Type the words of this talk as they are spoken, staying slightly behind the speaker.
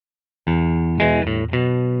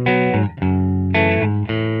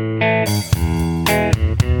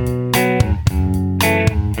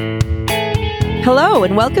Hello,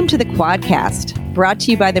 and welcome to the Quadcast, brought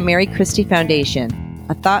to you by the Mary Christie Foundation,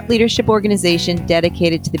 a thought leadership organization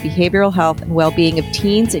dedicated to the behavioral health and well-being of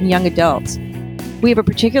teens and young adults. We have a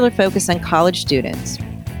particular focus on college students.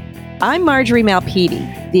 I'm Marjorie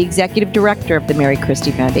Malpede, the Executive Director of the Mary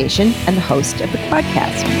Christie Foundation and the host of the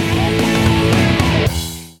Quadcast.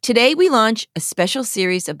 Today, we launch a special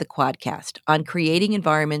series of the Quadcast on creating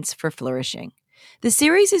environments for flourishing. The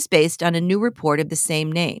series is based on a new report of the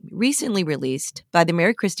same name, recently released by the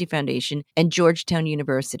Mary Christie Foundation and Georgetown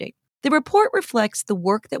University. The report reflects the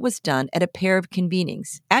work that was done at a pair of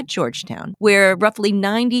convenings at Georgetown, where roughly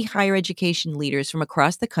 90 higher education leaders from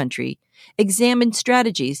across the country examined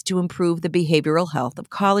strategies to improve the behavioral health of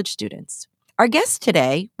college students. Our guests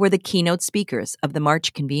today were the keynote speakers of the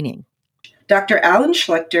March convening. Dr. Alan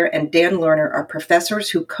Schlechter and Dan Lerner are professors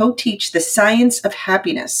who co-teach the science of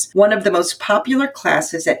happiness, one of the most popular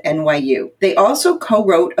classes at NYU. They also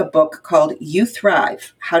co-wrote a book called You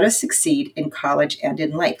Thrive: How to Succeed in College and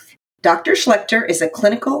in Life. Dr. Schlechter is a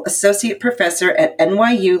clinical associate professor at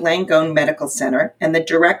NYU Langone Medical Center and the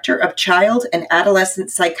director of child and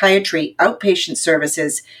adolescent psychiatry outpatient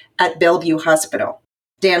services at Bellevue Hospital.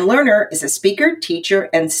 Dan Lerner is a speaker, teacher,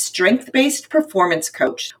 and strength-based performance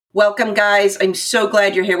coach. Welcome, guys. I'm so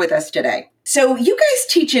glad you're here with us today. So you guys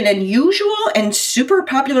teach an unusual and super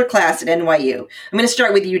popular class at NYU. I'm going to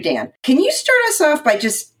start with you, Dan. Can you start us off by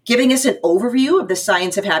just giving us an overview of the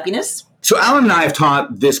science of happiness? So Alan and I have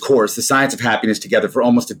taught this course, The Science of Happiness, together for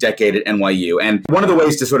almost a decade at NYU. And one of the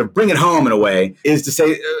ways to sort of bring it home in a way is to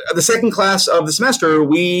say the second class of the semester,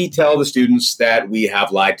 we tell the students that we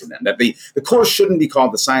have lied to them, that the course shouldn't be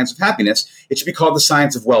called The Science of Happiness. It should be called The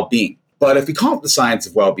Science of Well-Being. But if we call it The Science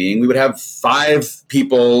of Well-Being, we would have 5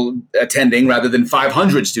 people attending rather than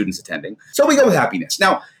 500 students attending. So we go with happiness.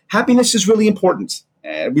 Now, happiness is really important.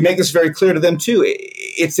 We make this very clear to them, too.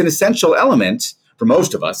 It's an essential element, for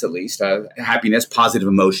most of us at least, happiness, positive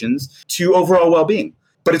emotions, to overall well-being.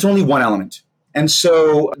 But it's only one element. And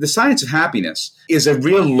so the science of happiness is a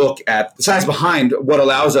real look at the science behind what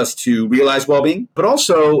allows us to realize well-being, but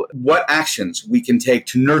also what actions we can take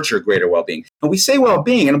to nurture greater well-being. When we say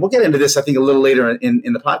well-being, and we'll get into this, I think, a little later in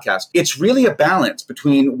the podcast, it's really a balance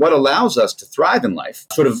between what allows us to thrive in life.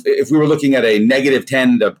 Sort of, if we were looking at a negative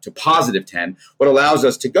 10 to positive 10, what allows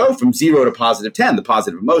us to go from 0 to positive 10, the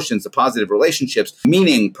positive emotions, the positive relationships,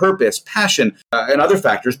 meaning, purpose, passion, and other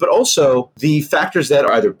factors, but also the factors that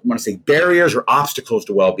are either, I want to say, barriers or obstacles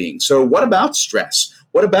to well-being. So what about stress?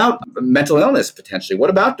 What about mental illness, potentially?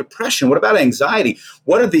 What about depression? What about anxiety?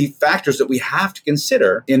 What are the factors that we have to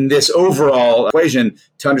consider in this overall equation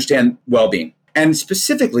to understand well-being? And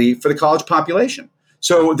specifically for the college population.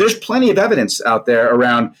 So there's plenty of evidence out there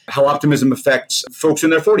around how optimism affects folks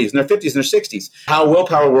in their 40s, in their 50s, and their 60s, how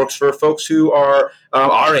willpower works for folks who are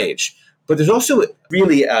our age. But there's also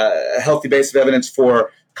really a healthy base of evidence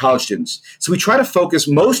for college students. So we try to focus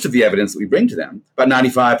most of the evidence that we bring to them, about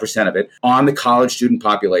 95% of it, on the college student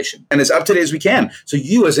population. And as up to date as we can. So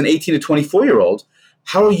you, as an 18 to 24-year-old,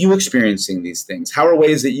 how are you experiencing these things? How are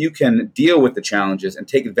ways that you can deal with the challenges and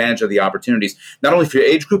take advantage of the opportunities, not only for your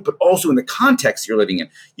age group, but also in the context you're living in?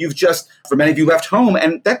 You've just, for many of you, left home,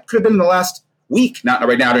 and that could have been in the last week, not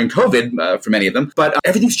right now during COVID for many of them, but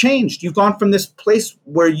everything's changed. You've gone from this place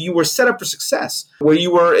where you were set up for success, where you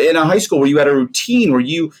were in a high school, where you had a routine, where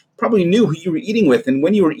you probably knew who you were eating with and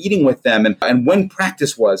when you were eating with them and when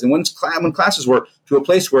practice was and when classes were, to a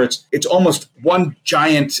place where it's almost one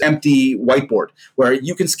giant empty whiteboard where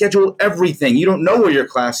you can schedule everything. You don't know where your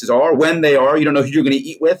classes are, when they are. You don't know who you're going to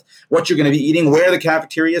eat with, what you're going to be eating, where the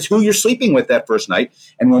cafeteria is, who you're sleeping with that first night.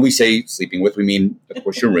 And when we say sleeping with, we mean, of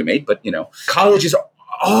course, your roommate. But, college is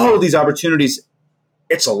all of these opportunities.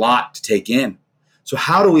 It's a lot to take in. So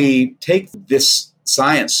how do we take this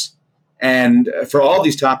science and for all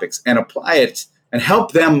these topics and apply it and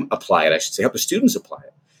help them apply it, I should say, help the students apply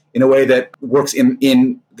it in a way that works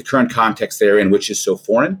in the current context they're in, which is so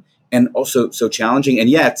foreign and also so challenging and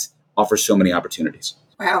yet offers so many opportunities.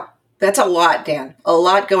 Wow. That's a lot, Dan. A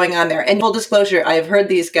lot going on there. And full disclosure, I've heard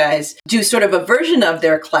these guys do sort of a version of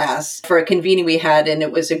their class for a convening we had, and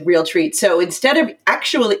it was a real treat. So instead of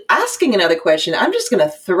actually asking another question, I'm just going to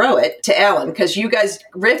throw it to Alan, because you guys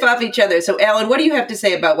riff off each other. So Alan, what do you have to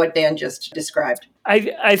say about what Dan just described?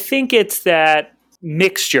 I think it's that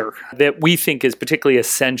mixture that we think is particularly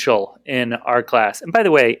essential in our class. And by the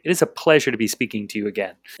way, it is a pleasure to be speaking to you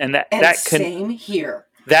again. Same here.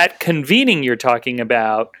 That convening you're talking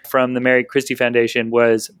about from the Mary Christie Foundation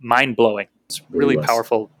was mind-blowing. It's really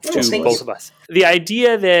powerful to both of us. The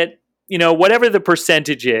idea that whatever the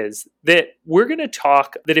percentage is, that we're going to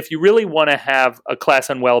talk that if you really want to have a class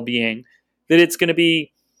on well-being, that it's going to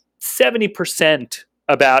be 70%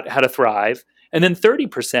 about how to thrive, and then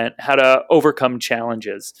 30% how to overcome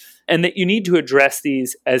challenges, and that you need to address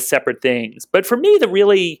these as separate things. But for me, the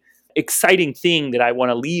really exciting thing that I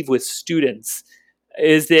want to leave with students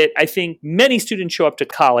is that I think many students show up to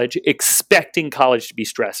college expecting college to be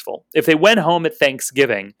stressful. If they went home at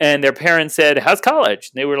Thanksgiving and their parents said, "How's college?"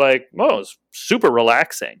 And they were like, "Oh, it's super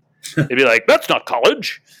relaxing." They'd be like, "That's not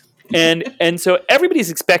college." And so everybody's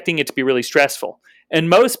expecting it to be really stressful. And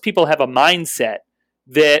most people have a mindset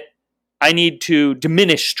that I need to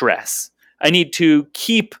diminish stress. I need to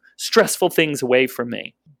keep stressful things away from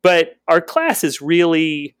me. But our class is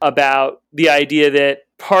really about the idea that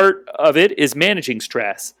part of it is managing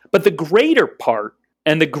stress. But the greater part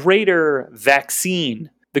and the greater vaccine,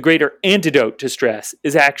 the greater antidote to stress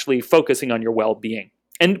is actually focusing on your well-being.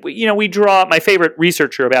 And, we draw, my favorite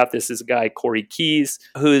researcher about this is a guy, Corey Keyes,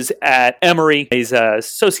 who's at Emory. He's a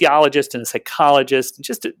sociologist and a psychologist, and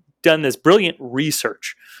just done this brilliant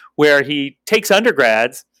research where he takes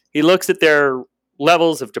undergrads, he looks at their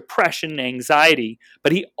levels of depression, anxiety,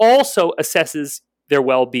 but he also assesses their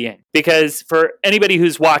well-being. Because for anybody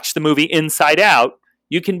who's watched the movie Inside Out,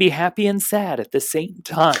 you can be happy and sad at the same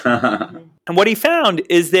time. And what he found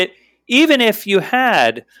is that even if you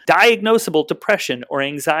had diagnosable depression or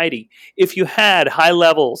anxiety, if you had high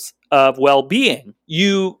levels of well-being,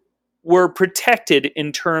 you were protected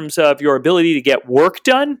in terms of your ability to get work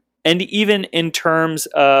done and even in terms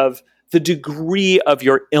of the degree of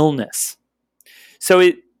your illness.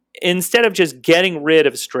 So instead of just getting rid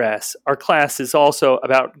of stress, our class is also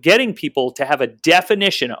about getting people to have a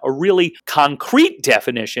definition, a really concrete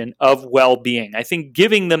definition of well-being. I think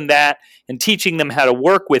giving them that and teaching them how to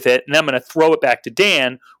work with it, and I'm going to throw it back to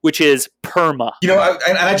Dan, which is PERMA.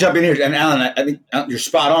 I jump in here, and Alan, I think you're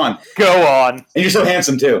spot on. Go on. And you're so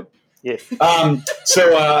handsome, too. Yes.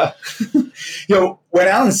 When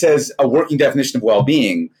Alan says a working definition of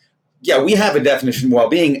well-being, we have a definition of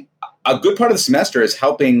well-being. A good part of the semester is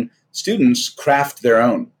helping students craft their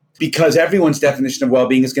own, because everyone's definition of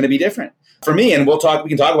well-being is going to be different. For me, and we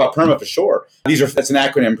can talk about PERMA for sure. That's an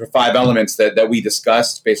acronym for 5 elements that we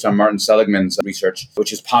discussed based on Martin Seligman's research,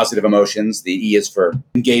 which is positive emotions. The E is for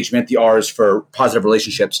engagement. The R is for positive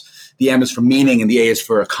relationships. The M is for meaning, and the A is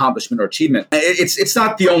for accomplishment or achievement. It's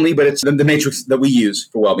not the only, but it's the matrix that we use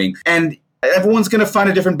for well-being. And everyone's going to find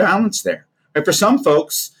a different balance there. Right? For some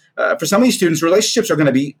folks, for some of these students, relationships are going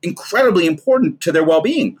to be incredibly important to their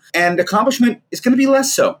well-being, and accomplishment is going to be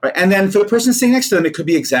less so. Right? And then for the person sitting next to them, it could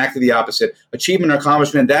be exactly the opposite. Achievement or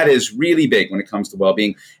accomplishment, that is really big when it comes to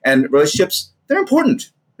well-being. And relationships, they're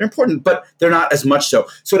important. They're important, but they're not as much so.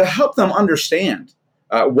 So to help them understand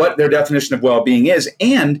what their definition of well-being is,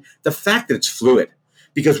 and the fact that it's fluid,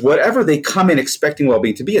 because whatever they come in expecting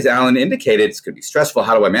well-being to be, as Alan indicated, it's going to be stressful.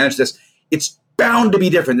 How do I manage this? It's bound to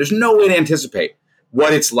be different. There's no way to anticipate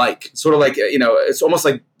what it's like. Sort of like, it's almost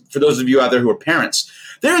like, for those of you out there who are parents,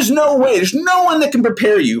 there's no one that can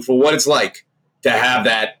prepare you for what it's like to have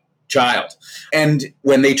that child. And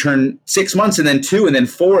when they turn 6 months, and then 2, and then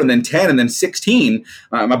 4, and then 10, and then 16,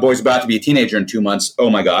 my boy's about to be a teenager in 2 months. Oh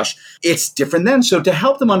my gosh. It's different then. So to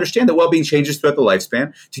help them understand that well-being changes throughout the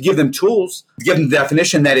lifespan, to give them tools, to give them the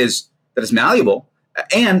definition that is malleable,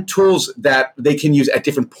 and tools that they can use at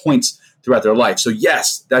different points throughout their life. So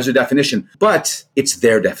yes, that's your definition, but it's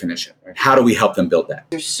their definition. Right? How do we help them build that?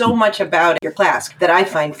 There's so much about your class that I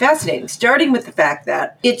find fascinating, starting with the fact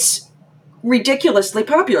that it's ridiculously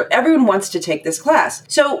popular. Everyone wants to take this class.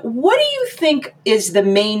 So what do you think is the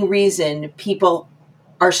main reason people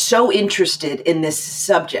are so interested in this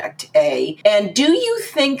subject, A? And do you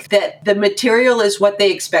think that the material is what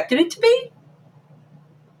they expected it to be?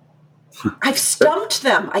 I've stumped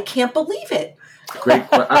them. I can't believe it. Great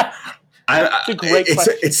question.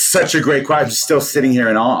 It's such a great question. I'm still sitting here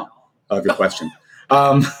in awe of your question.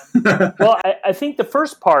 Well, I think the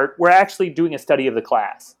first part, we're actually doing a study of the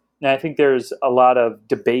class. And I think there's a lot of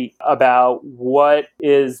debate about what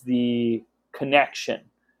is the connection.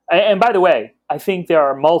 And by the way, I think there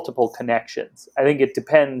are multiple connections. I think it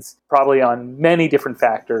depends probably on many different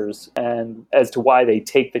factors and as to why they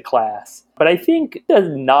take the class. But I think the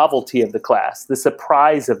novelty of the class, the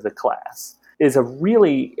surprise of the class, is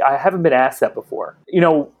I haven't been asked that before.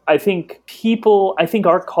 I think people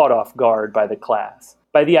are caught off guard by the class,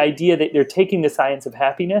 by the idea that they're taking the science of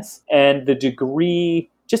happiness and the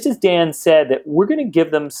degree, just as Dan said, that we're going to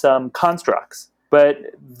give them some constructs, but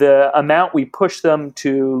the amount we push them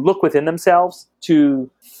to look within themselves,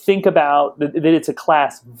 to think about that it's a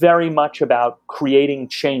class very much about creating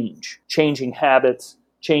change, changing habits,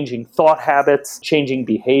 changing thought habits, changing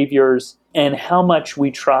behaviors, and how much we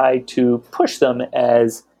try to push them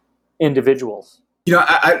as individuals.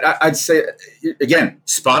 I'd say, again,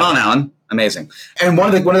 spot on, Alan. Amazing. And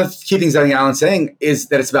one of the key things I think Alan's saying is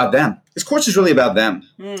that it's about them. This course is really about them.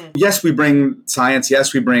 Yes, we bring science.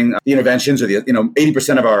 Yes, we bring the interventions, or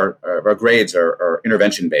 80% of our grades are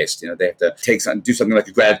intervention based. They have to do something like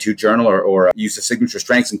a gratitude journal or use the signature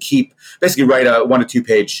strengths and basically write a 1 to 2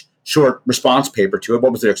 page short response paper to it.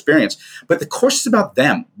 What was their experience? But the course is about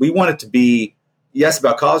them. We want it to be, yes,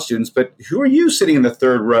 about college students, but who are you sitting in the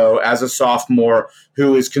third row as a sophomore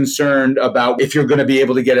who is concerned about if you're going to be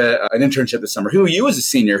able to get an internship this summer? Who are you as a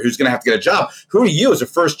senior who's going to have to get a job? Who are you as a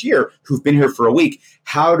first year who've been here for a week?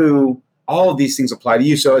 How do all of these things apply to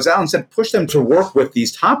you? So as Alan said, push them to work with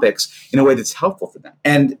these topics in a way that's helpful for them.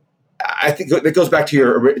 And I think that goes back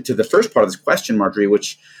to the first part of this question, Marjorie,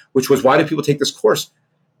 which was, why do people take this course?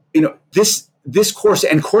 This course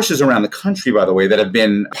and courses around the country, by the way, that have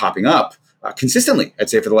been popping up consistently, I'd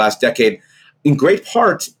say, for the last decade, in great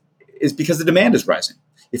part is because the demand is rising.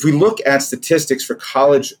 If we look at statistics for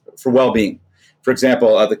college, for well-being, for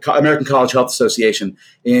example, the American College Health Association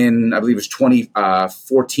in, I believe it was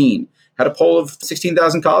 2014, had a poll of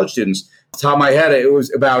 16,000 college students. Off the top of my head, it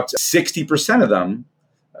was about 60% of them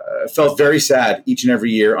felt very sad each and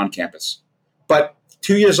every year on campus. But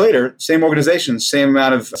 2 years later, same organization, same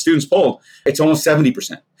amount of students polled, it's almost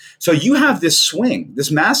 70%. So you have this swing,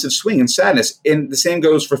 this massive swing in sadness. And the same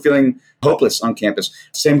goes for feeling hopeless on campus.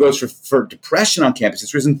 Same goes for depression on campus.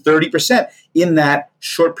 It's risen 30% in that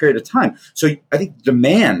short period of time. So I think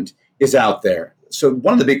demand is out there. So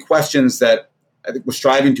one of the big questions that I think we're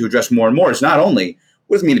striving to address more and more is not only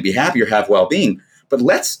what does it mean to be happy or have well-being, but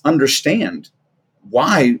let's understand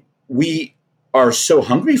why we are so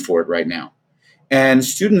hungry for it right now. And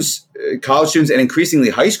students, college students, and increasingly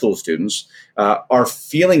high school students are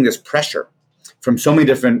feeling this pressure from so many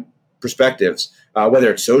different perspectives,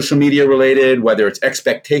 whether it's social media related, whether it's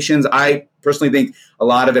expectations. I personally think a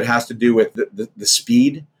lot of it has to do with the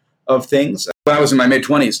speed of things. When I was in my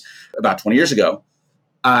mid-20s, about 20 years ago,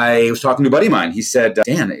 I was talking to a buddy of mine. He said,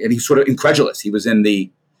 Dan, and he's sort of incredulous. He was in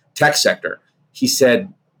the tech sector. He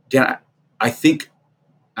said, Dan, I think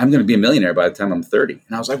I'm going to be a millionaire by the time I'm 30.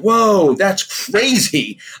 And I was like, whoa, that's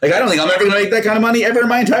crazy. Like, I don't think I'm ever going to make that kind of money ever in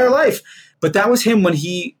my entire life. But that was him when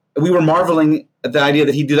we were marveling at the idea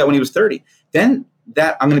that he'd do that when he was 30. Then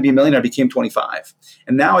that I'm going to be a millionaire became 25.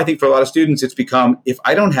 And now I think for a lot of students, it's become, if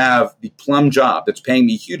I don't have the plum job that's paying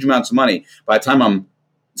me huge amounts of money by the time I'm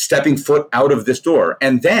stepping foot out of this door,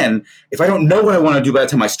 and then if I don't know what I want to do by the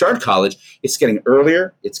time I start college, it's getting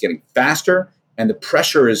earlier, it's getting faster, and the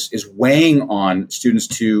pressure is weighing on students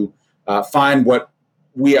to find what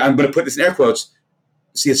I'm going to put this in air quotes,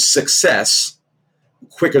 see as success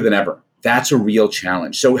quicker than ever. That's a real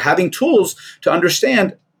challenge. So having tools to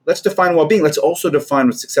understand, let's define well-being. Let's also define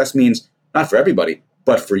what success means, not for everybody,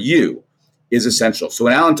 but for you, is essential. So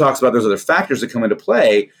when Alan talks about those other factors that come into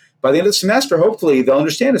play, by the end of the semester, hopefully they'll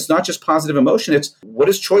understand it's not just positive emotion. It's, what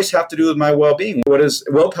does choice have to do with my well-being? What is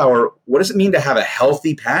willpower? What does it mean to have a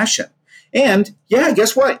healthy passion? And yeah,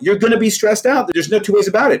 guess what? You're going to be stressed out. There's no two ways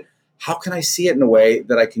about it. How can I see it in a way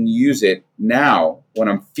that I can use it now when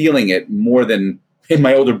I'm feeling it more than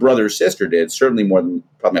my older brother or sister did, certainly more than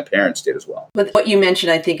probably my parents did as well. But what you mentioned,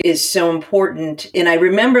 I think, is so important. And I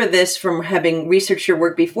remember this from having researched your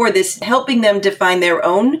work before, this helping them define their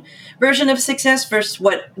own version of success versus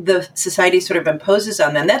what the society sort of imposes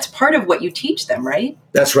on them. That's part of what you teach them, right?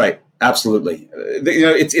 That's right. Absolutely.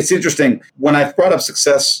 It's interesting. When I've brought up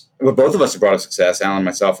success, well, both of us have brought up success, Alan and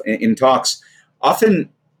myself, in talks, often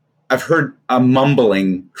I've heard a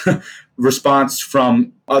mumbling response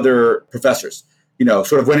from other professors.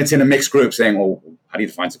 Sort of when it's in a mixed group saying, well, how do you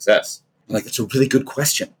define success? I'm like, that's a really good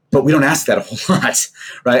question. But we don't ask that a whole lot,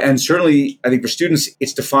 right? And certainly, I think for students,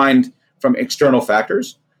 it's defined from external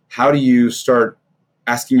factors. How do you start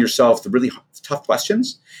asking yourself the really tough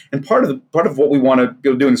questions? And part of what we want to be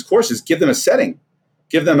able to do in this course is give them a setting,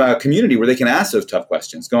 give them a community where they can ask those tough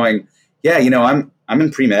questions, going, yeah, I'm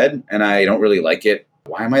in pre-med and I don't really like it.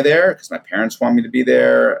 Why am I there? Because my parents want me to be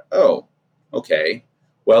there. Oh, okay.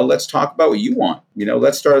 Well, let's talk about what you want.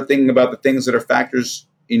 Let's start thinking about the things that are factors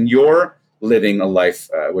in your living a life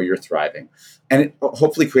where you're thriving, and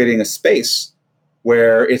hopefully creating a space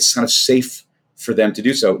where it's kind of safe for them to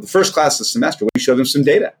do so. The first class of the semester, we show them some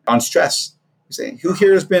data on stress. We say, who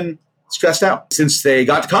here has been stressed out since they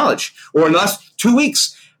got to college or in the last 2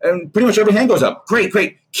 weeks? And pretty much every hand goes up. Great.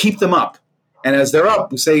 Keep them up. And as they're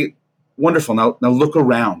up, we say, wonderful. Now look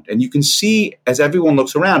around. And you can see as everyone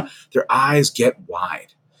looks around, their eyes get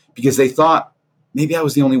wide because they thought maybe I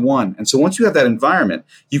was the only one. And so once you have that environment,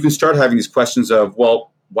 you can start having these questions of,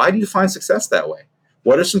 well, why do you find success that way?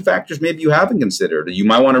 What are some factors maybe you haven't considered or you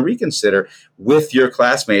might want to reconsider with your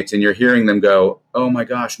classmates, and you're hearing them go, oh my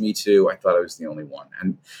gosh, me too. I thought I was the only one.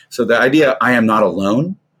 And so the idea, I am not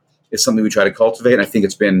alone, is something we try to cultivate. And I think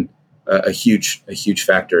it's been a huge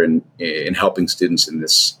factor in helping students in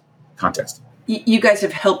this context. You guys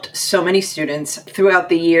have helped so many students throughout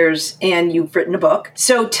the years, and you've written a book.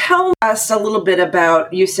 So tell us a little bit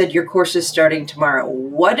about, you said your course is starting tomorrow.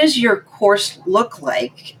 What does your course look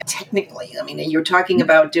like technically? I mean, you're talking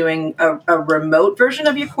about doing a remote version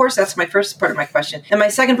of your course. That's my first part of my question. And my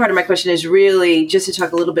second part of my question is really just to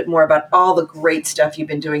talk a little bit more about all the great stuff you've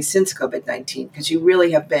been doing since COVID-19, because you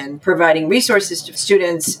really have been providing resources to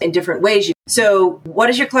students in different ways. So what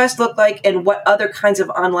does your class look like, and what other kinds of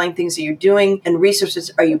online things are you doing and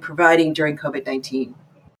resources are you providing during COVID-19?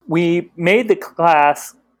 We made the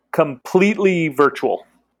class completely virtual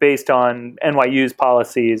based on NYU's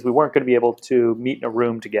policies. We weren't going to be able to meet in a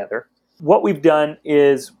room together. What we've done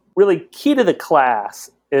is really key to the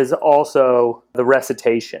class is also the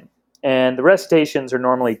recitation. And the recitations are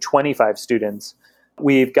normally 25 students.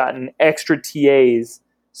 We've gotten extra TAs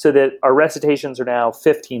so that our recitations are now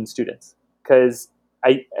 15 students. Because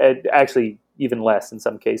I actually even less in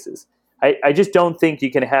some cases. I just don't think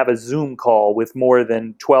you can have a Zoom call with more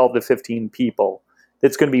than 12 to 15 people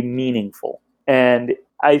that's going to be meaningful. And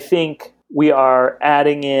I think we are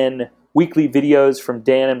adding in weekly videos from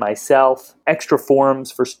Dan and myself, extra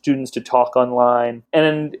forums for students to talk online,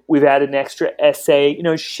 and we've added an extra essay,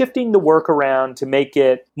 shifting the work around to make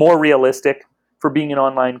it more realistic for being an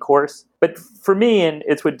online course. But for me, and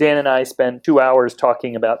it's what Dan and I spent 2 hours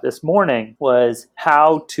talking about this morning, was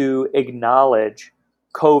how to acknowledge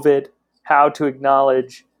COVID, how to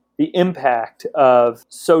acknowledge the impact of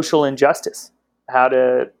social injustice, how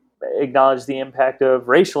to acknowledge the impact of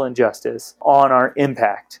racial injustice on our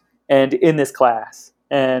impact and in this class.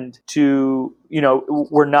 And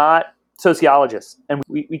we're not sociologists, and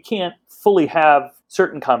we can't fully have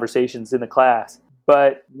certain conversations in the class,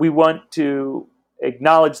 but we want to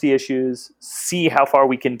acknowledge the issues, see how far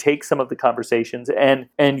we can take some of the conversations. And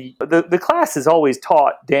the class has always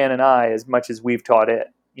taught Dan and I as much as we've taught it.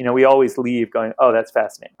 We always leave going, oh, that's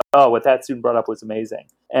fascinating. Oh, what that student brought up was amazing.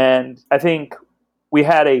 And I think we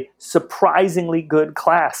had a surprisingly good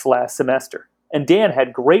class last semester. And Dan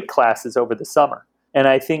had great classes over the summer. And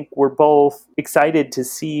I think we're both excited to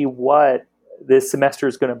see what this semester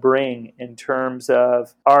is going to bring in terms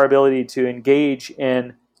of our ability to engage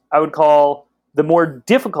in, I would call, the more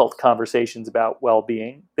difficult conversations about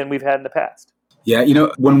well-being than we've had in the past. Yeah,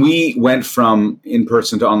 when we went from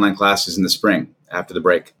in-person to online classes in the spring after the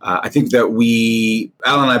break, I think that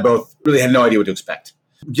Alan and I both really had no idea what to expect.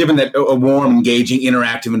 Given that a warm, engaging,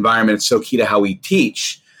 interactive environment is so key to how we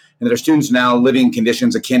teach, and that our students now living in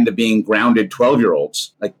conditions akin to being grounded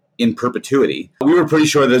 12-year-olds, like in perpetuity, we were pretty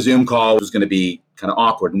sure that a Zoom call was going to be kind of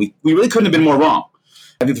awkward. And we really couldn't have been more wrong.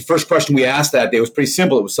 I think the first question we asked that day was pretty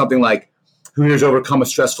simple. It was something like, who here's overcome a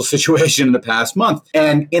stressful situation in the past month?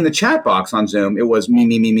 And in the chat box on Zoom, it was me.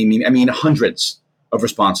 I mean, hundreds of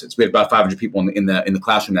responses. We had about 500 people in the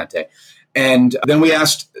classroom that day. And then we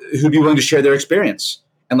asked who'd be willing to share their experience.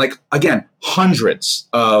 And again, hundreds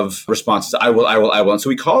of responses. I will. And so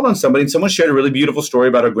we called on somebody, and someone shared a really beautiful story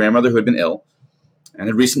about her grandmother who had been ill and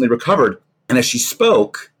had recently recovered. And as she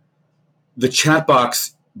spoke, the chat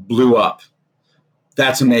box blew up.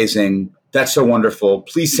 That's amazing. That's so wonderful.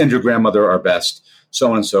 Please send your grandmother our best, so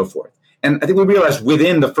on and so forth. And I think we realized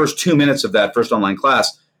within the first 2 minutes of that first online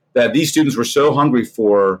class that these students were so hungry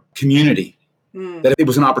for community that it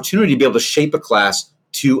was an opportunity to be able to shape a class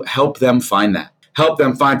to help them find that, help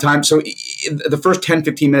them find time. So the first 10,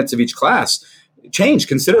 15 minutes of each class changed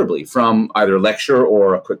considerably from either a lecture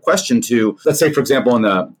or a quick question to, let's say, for example, in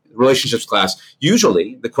the relationships class,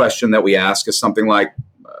 usually the question that we ask is something like,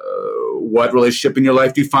 what relationship in your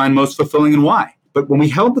life do you find most fulfilling and why? But when we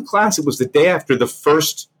held the class, it was the day after the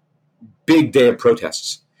first big day of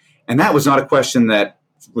protests. And that was not a question that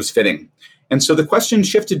was fitting. And so the question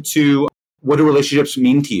shifted to, what do relationships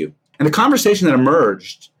mean to you? And the conversation that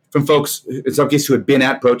emerged from folks, in some cases, who had been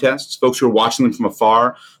at protests, folks who were watching them from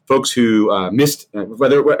afar, folks who missed,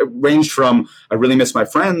 whether it ranged from, I really miss my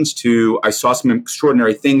friends, to I saw some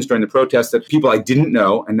extraordinary things during the protest that people I didn't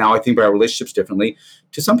know, and now I think about relationships differently,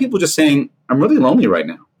 to some people just saying, I'm really lonely right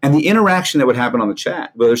now. And the interaction that would happen on the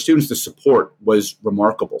chat with our students, the support was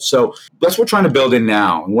remarkable. So that's what we're trying to build in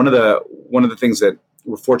now. And one of the things that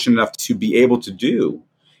we're fortunate enough to be able to do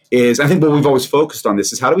is, I think what we've always focused on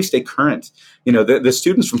this is how do we stay current? The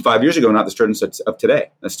students from 5 years ago are not the students of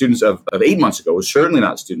today. The students of 8 months ago were certainly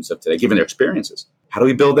not the students of today, given their experiences. How do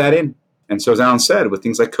we build that in? And so as Alan said, with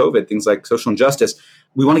things like COVID, things like social injustice,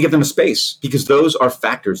 we want to give them a space because those are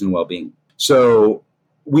factors in well-being. So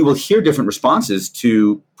we will hear different responses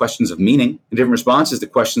to questions of meaning and different responses to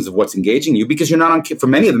questions of what's engaging you because you're not on, for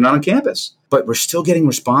many of them, not on campus. But we're still getting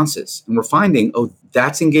responses and we're finding, oh,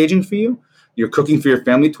 that's engaging for you. You're cooking for your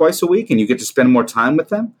family twice a week and you get to spend more time with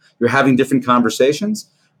them. You're having different conversations.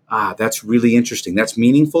 That's really interesting. That's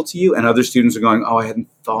meaningful to you. And other students are going, oh, I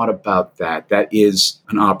hadn't thought about that. That is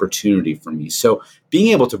an opportunity for me. So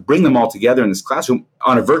being able to bring them all together in this classroom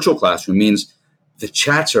on a virtual classroom means the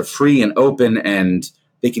chats are free and open and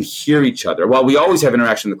they can hear each other. While we always have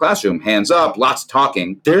interaction in the classroom, hands up, lots of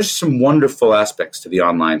talking, there's some wonderful aspects to the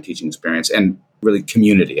online teaching experience and really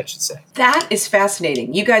community, I should say. That is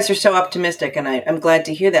fascinating. You guys are so optimistic, and I'm glad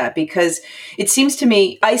to hear that because it seems to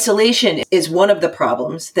me isolation is one of the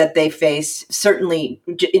problems that they face, certainly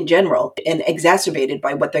in general, and exacerbated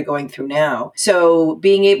by what they're going through now. So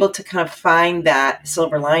being able to kind of find that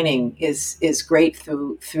silver lining is great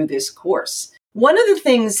through this course. One of the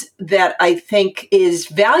things that I think is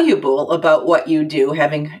valuable about what you do,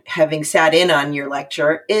 having sat in on your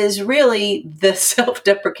lecture, is really the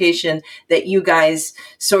self-deprecation that you guys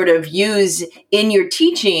sort of use in your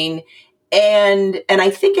teaching. And I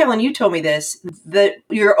think, Ellen, you told me this, that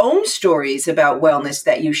your own stories about wellness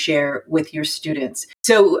that you share with your students.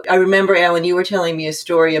 So I remember, Ellen, you were telling me a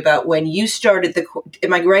story about when you started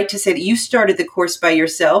am I right to say that you started the course by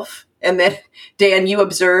yourself? And then, Dan, you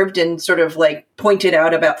observed and sort of like pointed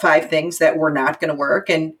out about 5 things that were not going to work.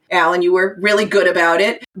 And Alan, you were really good about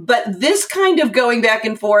it. But this kind of going back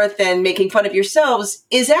and forth and making fun of yourselves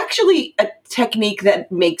is actually a technique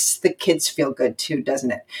that makes the kids feel good too, doesn't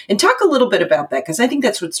it? And talk a little bit about that, because I think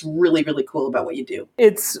that's what's really, really cool about what you do.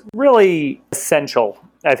 It's really essential,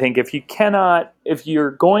 I think, if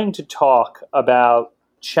you're going to talk about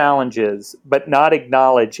challenges, but not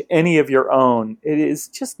acknowledge any of your own, it is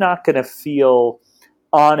just not going to feel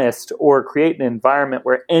honest or create an environment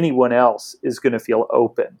where anyone else is going to feel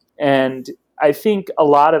open. And I think a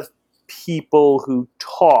lot of people who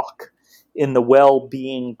talk in the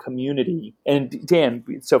well-being community, and Dan,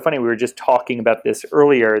 it's so funny, we were just talking about this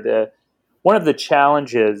earlier, one of the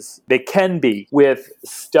challenges that can be with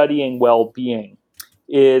studying well-being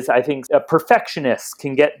is I think a perfectionist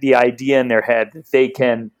can get the idea in their head that they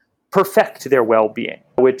can perfect their well-being,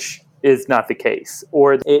 which is not the case.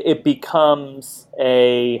 Or it becomes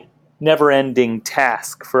a never-ending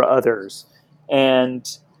task for others. And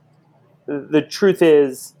the truth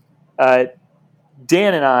is, Dan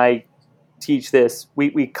and I teach this.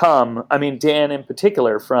 We come, Dan in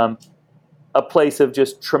particular, from a place of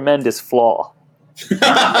just tremendous flaw.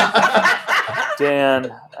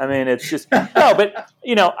 Dan, it's just, no, but,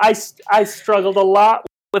 I struggled a lot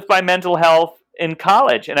with my mental health in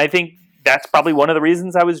college. And I think that's probably one of the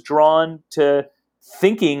reasons I was drawn to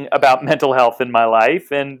thinking about mental health in my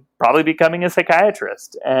life and probably becoming a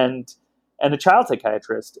psychiatrist and a child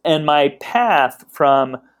psychiatrist. And my path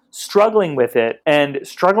from struggling with it and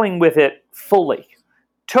struggling with it fully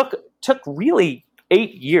took really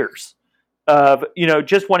 8 years of,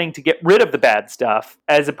 just wanting to get rid of the bad stuff,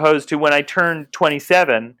 as opposed to when I turned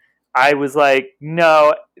 27, I was like,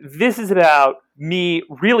 no, this is about me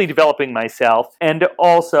really developing myself and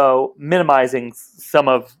also minimizing some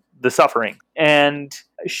of the suffering and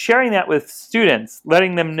sharing that with students,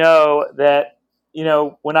 letting them know that,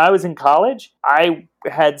 when I was in college, I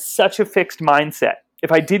had such a fixed mindset.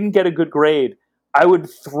 If I didn't get a good grade, I would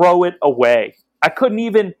throw it away. I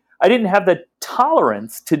didn't have the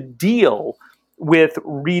tolerance to deal with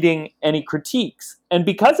reading any critiques. And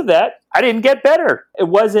because of that, I didn't get better. It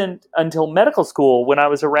wasn't until medical school, when I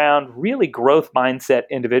was around really growth mindset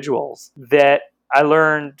individuals, that I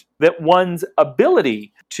learned that one's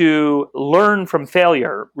ability to learn from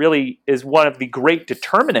failure really is one of the great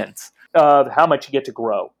determinants of how much you get to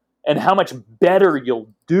grow and how much better you'll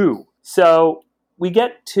do. So we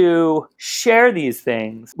get to share these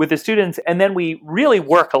things with the students, and then we really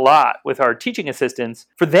work a lot with our teaching assistants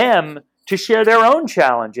for them to share their own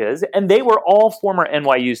challenges. And they were all former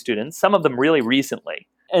NYU students, some of them really recently.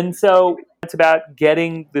 And so it's about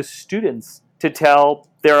getting the students to tell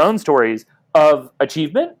their own stories of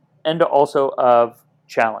achievement and also of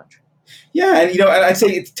challenge. Yeah, and I'd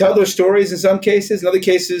say tell their stories in some cases, in other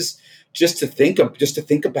cases, just to think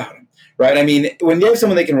about them, right? When you have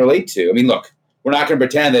someone they can relate to, look, we're not going to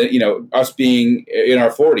pretend that, us being in our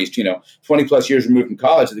 40s, 20 plus years removed from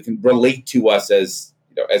college, that they can relate to us as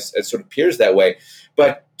as sort of peers that way,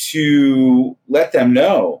 but to let them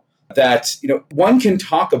know that, one can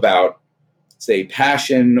talk about, say,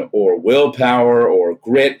 passion or willpower or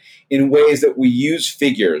grit in ways that we use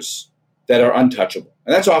figures that are untouchable.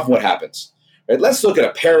 And that's often what happens. Right? Let's look at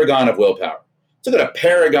a paragon of willpower. Let's look at a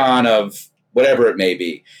paragon of whatever it may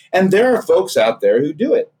be. And there are folks out there who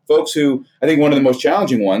do it. Folks who, I think one of the most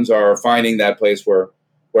challenging ones are finding that place where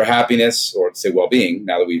happiness, or say well-being,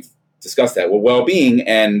 now that we've discussed that, well-being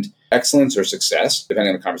and excellence or success,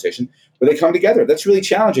 depending on the conversation, where they come together. That's really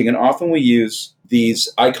challenging. And often we use these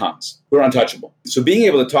icons who are untouchable. So being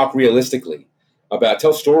able to talk realistically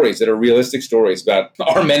tell stories that are realistic stories about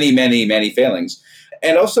our many, many, many failings,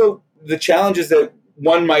 and also the challenges that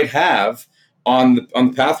one might have on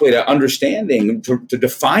the pathway to understanding, to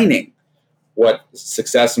defining what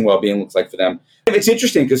success and well-being looks like for them. It's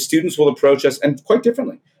interesting because students will approach us and quite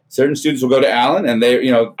differently. Certain students will go to Alan and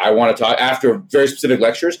I want to talk after very specific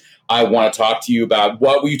lectures. I want to talk to you about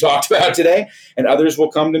what we talked about today. And others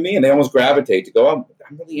will come to me and they almost gravitate to go, I'm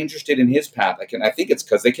really interested in his path. I think it's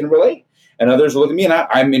because they can relate. And others will look at me and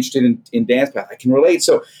I'm interested in Dan's path. I can relate.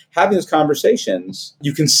 So having those conversations,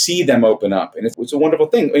 you can see them open up. And it's a wonderful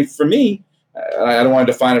thing. I mean, for me, I don't want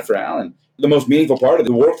to define it for Alan. The most meaningful part of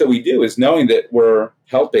the work that we do is knowing that we're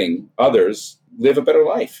helping others live a better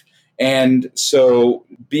life. And so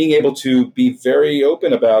being able to be very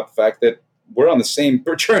open about the fact that we're on the same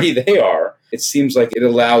journey they are, it seems like it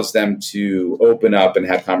allows them to open up and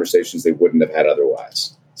have conversations they wouldn't have had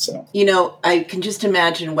otherwise. So, I can just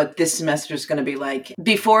imagine what this semester is going to be like.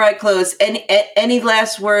 Before I close, any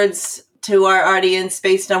last words to our audience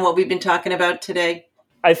based on what we've been talking about today?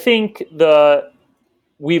 I think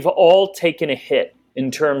we've all taken a hit in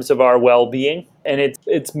terms of our well-being, and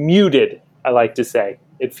it's muted, I like to say.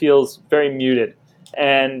 It feels very muted.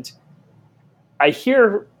 And I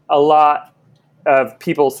hear a lot of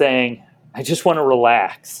people saying, I just want to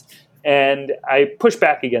relax. And I push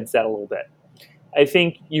back against that a little bit. I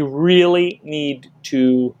think you really need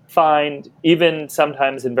to find, even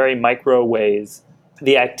sometimes in very micro ways,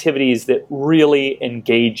 the activities that really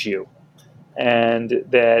engage you and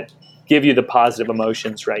that give you the positive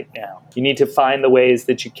emotions right now. You need to find the ways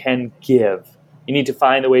that you can give. You need to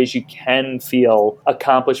find the ways you can feel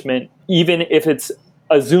accomplishment, even if it's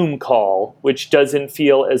a Zoom call, which doesn't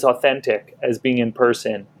feel as authentic as being in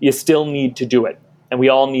person. You still need to do it, and we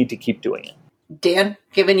all need to keep doing it. Dan,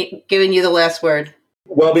 giving you the last word.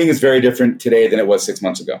 Well-being is very different today than it was 6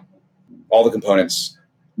 months ago. All the components,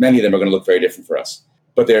 many of them are going to look very different for us,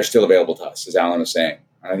 but they are still available to us, as Alan was saying.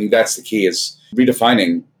 I think that's the key, is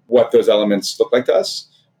redefining what those elements look like to us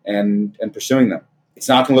and pursuing them. It's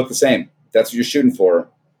not going to look the same. If that's what you're shooting for,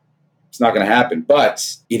 it's not going to happen,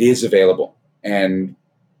 but it is available. And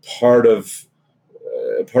part of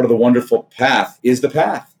the wonderful path is the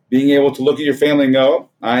path. Being able to look at your family and go,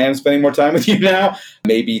 I am spending more time with you now,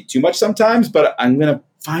 maybe too much sometimes, but I'm going to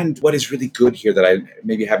find what is really good here that I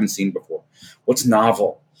maybe haven't seen before. What's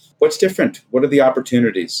novel? What's different? What are the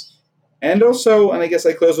opportunities? And also, and I guess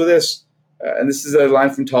I close with this, and this is a line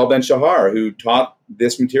from Tal Ben-Shahar, who taught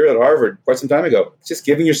this material at Harvard quite some time ago. It's just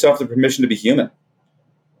giving yourself the permission to be human.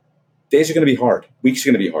 Days are going to be hard. Weeks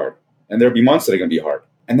are going to be hard. And there'll be months that are going to be hard.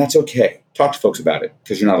 And that's okay. Talk to folks about it,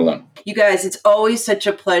 because you're not alone. You guys, it's always such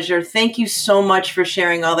a pleasure. Thank you so much for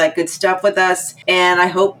sharing all that good stuff with us. And I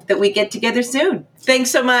hope that we get together soon. Thanks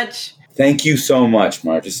so much. Thank you so much,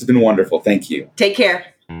 Mark. This has been wonderful. Thank you. Take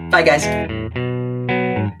care. Bye, guys.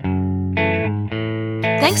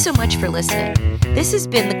 Thanks so much for listening. This has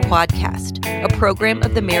been the Quadcast, a program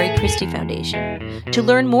of the Mary Christie Foundation. To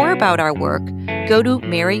learn more about our work, go to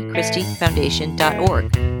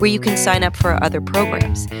marychristiefoundation.org, where you can sign up for our other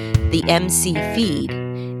programs, the MC Feed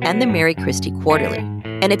and the Mary Christie Quarterly.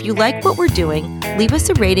 And if you like what we're doing, leave us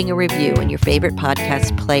a rating or review in your favorite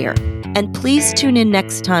podcast player. And please tune in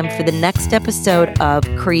next time for the next episode of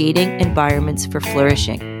Creating Environments for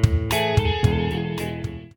Flourishing.